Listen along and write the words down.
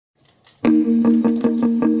Alright,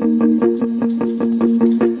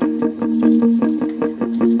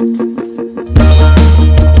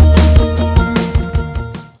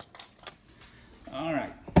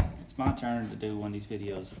 it's my turn to do one of these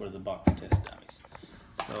videos for the box test dummies.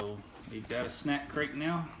 So, we've got a Snackcrate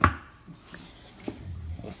now.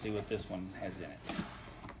 Let's see what this one has in it.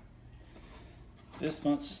 This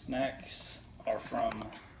month's snacks are from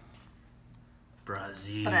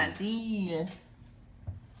Brazil. Brazil.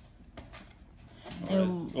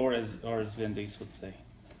 Or as Vin Diesel would say,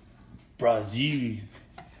 Brazil.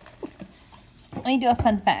 Let me do a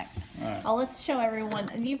fun fact. Right. Oh, let's show everyone.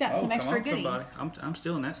 You've got some extra goodies. Somebody. I'm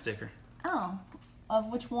stealing that sticker. Oh,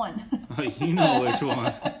 of which one? Oh, you know which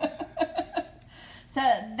one. So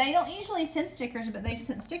they don't usually send stickers, but they've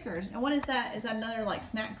sent stickers. And what is that? Is that another like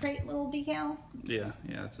Snackcrate little decal? Yeah,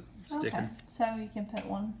 it's a sticker. Okay. So you can put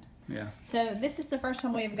one. Yeah. So this is the first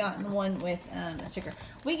time we've gotten one with a sticker.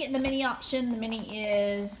 We get the mini option. The mini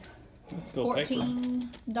is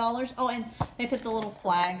 $14. Oh, and they put the little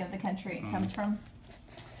flag of the country it comes from.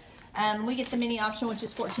 We get the mini option, which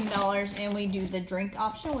is $14, and we do the drink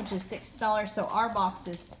option, which is $6. So our box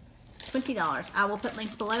is $20. I will put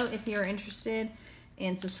links below if you're interested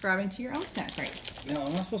in subscribing to your own Snackcrate. Now,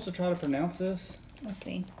 am I supposed to try to pronounce this? Let's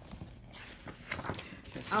see.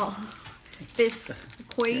 Oh,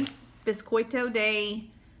 Biscoito de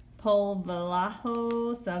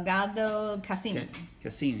Polvillo Salgado Cassini.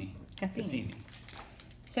 Cassini.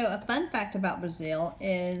 So a fun fact about Brazil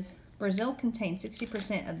is Brazil contains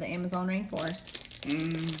 60% of the Amazon rainforest.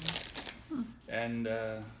 And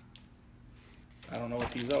I don't know what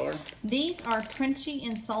these are. These are crunchy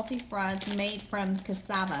and salty fries made from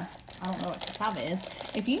cassava. I don't know what cassava is.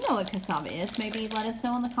 If you know what cassava is, maybe let us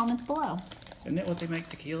know in the comments below. Isn't that what they make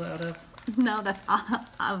tequila out of? No, that's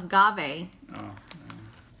agave. Oh.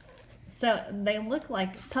 So they look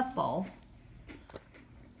like puff balls.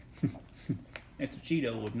 It's a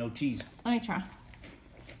Cheeto with no cheese. Let me try.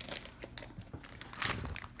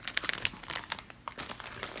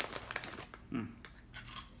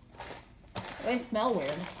 They smell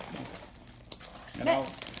weird. But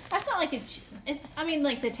that's not like I mean,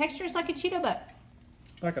 like the texture is like a Cheeto, but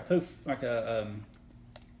like a poof, like a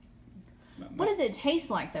what does it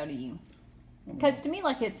taste like though to you? Because to me,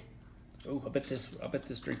 like it's. Oh, I bet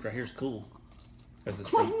this drink right here is cool. Because it's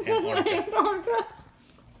from Antarctica.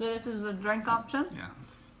 So this is the drink option. Yeah.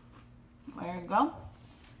 There you go.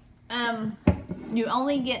 You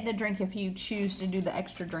only get the drink if you choose to do the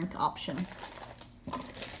extra drink option.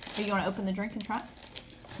 Do you want to open the drink and try it?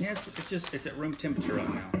 Yeah, it's at room temperature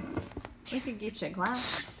right now. We could get you a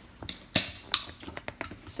glass.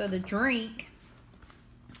 So the drink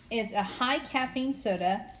is a high caffeine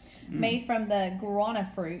soda made from the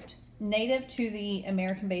guarana fruit, native to the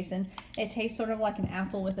American basin. It tastes sort of like an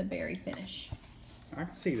apple with a berry finish. I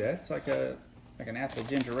can see that. It's like an apple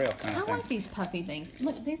ginger ale kind of thing. I like these puffy things.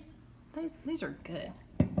 Look, these are good.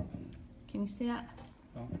 Can you see that?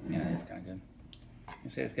 Oh, yeah, it's kind of good. You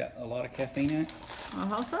say it's got a lot of caffeine in it? I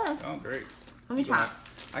hope so. Oh, great. Let me try.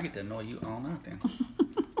 I get to annoy you all night then.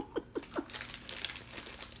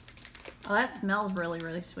 Oh, that smells really,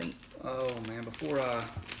 really sweet. Oh man, before I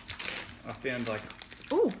offend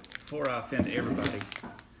everybody,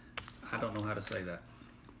 I don't know how to say that.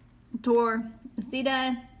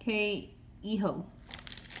 Torcida que hijo.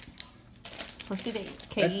 Torcida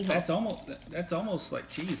que hijo. That's almost like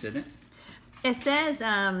cheese, isn't it? It says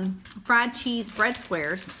fried cheese bread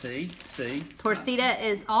squares. See. Torcida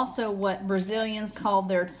is also what Brazilians call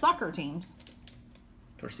their soccer teams.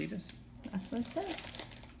 Torcidas? That's what it says.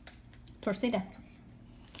 Torcida.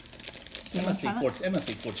 That must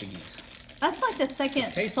be Portuguese. That's like the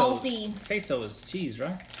second salty. Queso is cheese,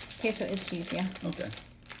 right? Queso is cheese, yeah. Okay.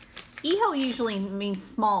 Hijo usually means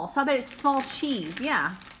small, so I bet it's small cheese,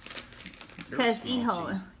 yeah. Because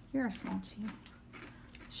hijo, you're a small cheese.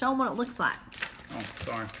 Show them what it looks like. Oh,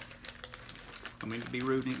 sorry. I mean to be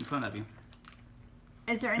rude and eating fun of you.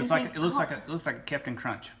 Is there anything? It looks like a Captain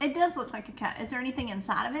Crunch. It does look like a cat. Is there anything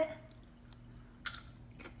inside of it?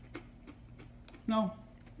 No.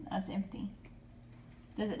 That's empty.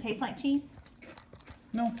 Does it taste like cheese?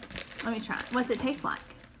 No. Let me try it. What's it taste like?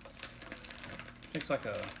 Tastes like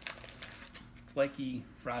a flaky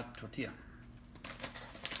fried tortilla.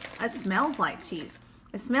 It smells like cheese.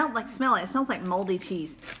 Smell it. It smells like moldy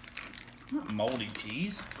cheese. Moldy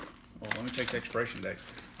cheese? Oh, let me check the expiration date.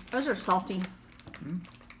 Those are salty.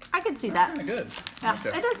 I can see that. Kind of good. Yeah,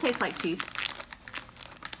 Okay. it does taste like cheese.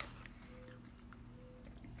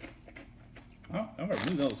 Oh, I already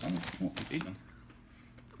knew those. I won't keep eating them.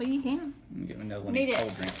 Well, you can. Let me get me another one of these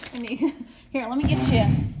cold drinks. Here, let me get you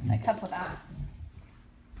a cup with ice.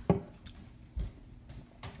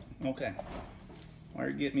 Okay. While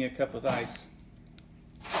you're getting me a cup with ice.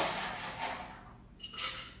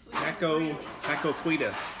 Paco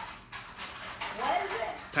Quita. What is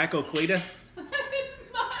it? Paco Quita? It's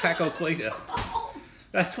not. Paco Quita.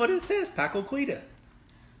 That's what it says, Paco Quita.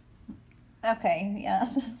 Okay, yeah.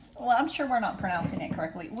 Well, I'm sure we're not pronouncing it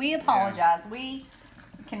correctly. We apologize. We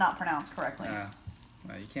cannot pronounce correctly.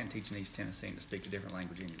 Well, you can't teach an East Tennessean to speak a different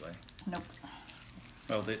language anyway. Nope.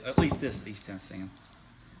 Well, at least this East Tennessean.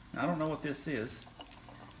 I don't know what this is.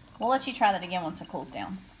 We'll let you try that again once it cools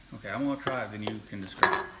down. Okay, I'm going to try it, then you can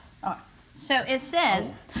describe it. All right. So it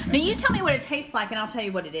says, now you tell me what it tastes like and I'll tell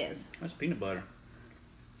you what it is. That's peanut butter.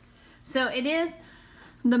 So it is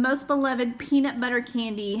the most beloved peanut butter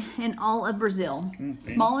candy in all of Brazil.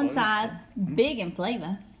 Small in size, big in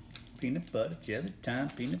flavor. Peanut butter jelly time,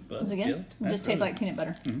 peanut butter Is it good? jelly time. It just tastes like peanut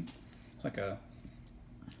butter. It's like a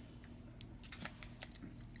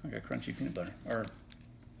crunchy peanut butter. Or,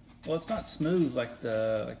 well, it's not smooth like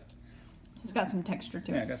the... It's got some texture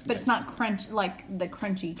to Yeah, it. got some But it's not crunch like the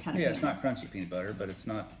crunchy kind of Yeah, it's peanut. not crunchy peanut butter, but it's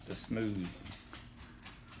not the smooth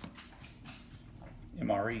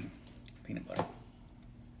MRE peanut butter.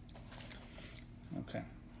 Okay.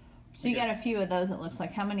 So you got a few of those, it looks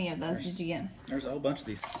like. How many of those did you get? There's a whole bunch of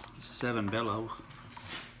these 7 Bello.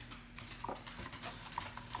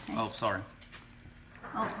 Oh, sorry.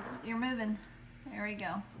 Oh, you're moving. There we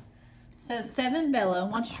go. So 7 Bello.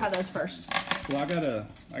 Why don't you try those first? Well, I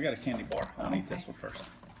got a candy bar. I'll eat this one first.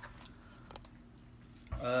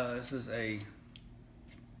 This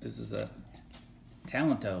is a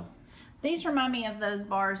Talento. These remind me of those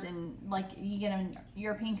bars in, like, you get in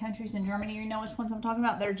European countries in Germany. You know which ones I'm talking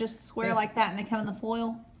about? They're just square Yes. like that and they come in the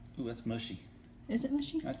foil. Ooh, that's mushy. Is it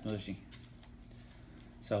mushy? That's mushy.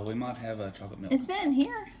 So we might have a chocolate milk. It's been in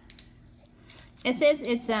here. It says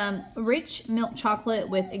it's rich milk chocolate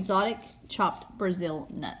with exotic chopped Brazil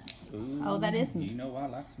nuts. Ooh, Oh, that is. You know I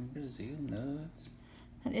like some Brazil nuts.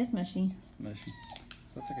 That is mushy. Mushy.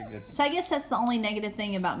 So it's like a good... So I guess that's the only negative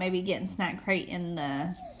thing about maybe getting Snackcrate in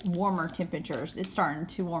the warmer temperatures. It's starting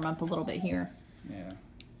to warm up a little bit here. Yeah.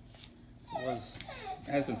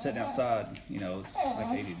 It has been sitting outside, you know, it's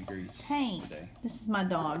like 80 degrees Tank, today. this is my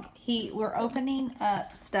dog. We're opening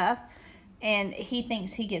up stuff and he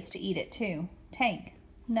thinks he gets to eat it too. Tank,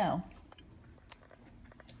 no.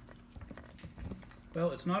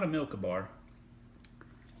 Well, it's not a Milka-Bar.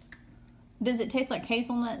 Does it taste like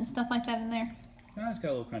hazelnut and stuff like that in there? No, it's got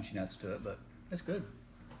a little crunchy nuts to it, but it's good.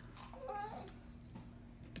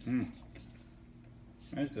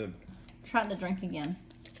 That's good. Try the drink again.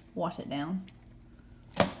 Wash it down.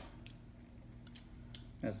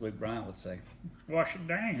 As Luke Bryant would say, wash it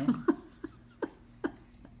down.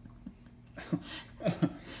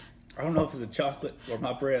 I don't know if it's the chocolate or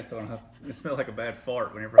my breath. It smells like a bad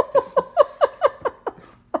fart whenever I just...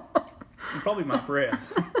 Probably my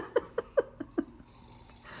breath.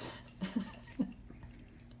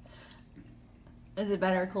 Is it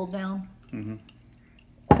better cooled down? Mm-hmm.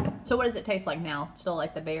 So what does it taste like now? Still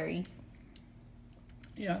like the berries?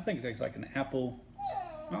 Yeah, I think it tastes like an apple.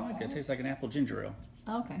 I like it. It tastes like an apple ginger ale.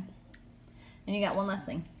 Oh, okay. And you got one last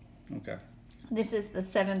thing. Okay. This is the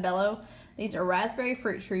 7 Bello. These are raspberry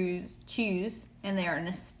fruit chews, and they are a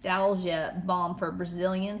nostalgia bomb for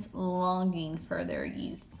Brazilians longing for their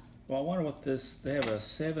youth. Well, I wonder what this... They have a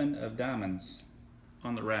 7 of diamonds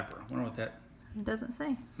on the wrapper. I wonder what that... It doesn't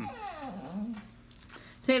say.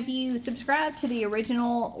 So if you subscribe to the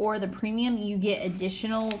original or the premium, you get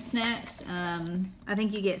additional snacks. I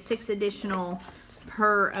think you get 6 additional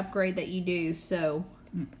per upgrade that you do. So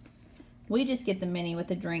we just get the mini with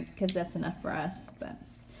the drink because that's enough for us. But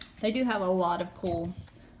they do have a lot of cool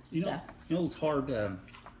stuff. You know those hard,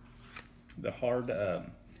 the hard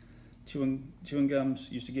chewing gums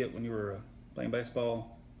you used to get when you were playing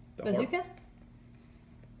baseball? The Bazooka?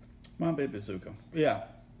 Might be Bazooka. Yeah,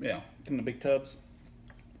 yeah. In the big tubs.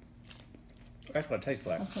 That's what it tastes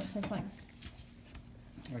like. That's what it tastes like.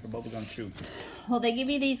 Like a bubblegum chew. Well, they give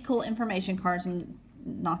you these cool information cards. I'm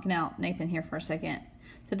knocking out Nathan here for a second.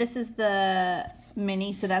 So this is the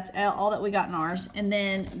mini. So that's all that we got in ours. And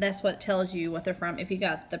then that's what tells you what they're from. If you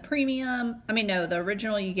got the premium, the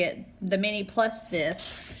original, you get the mini plus this.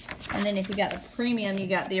 And then if you got the premium, you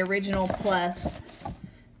got the original plus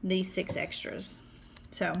these 6 extras.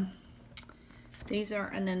 So these are,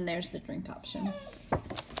 and then there's the drink option.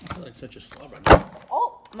 I feel like such a slob right now.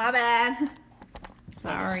 Oh, my bad.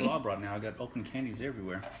 Sorry. I'm a slob right now. I got open candies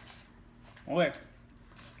everywhere. Okay.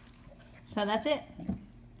 So that's it.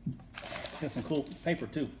 Got some cool paper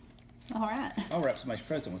too. All right. I'll wrap somebody's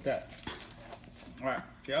present with that. All right.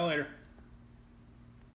 See y'all later.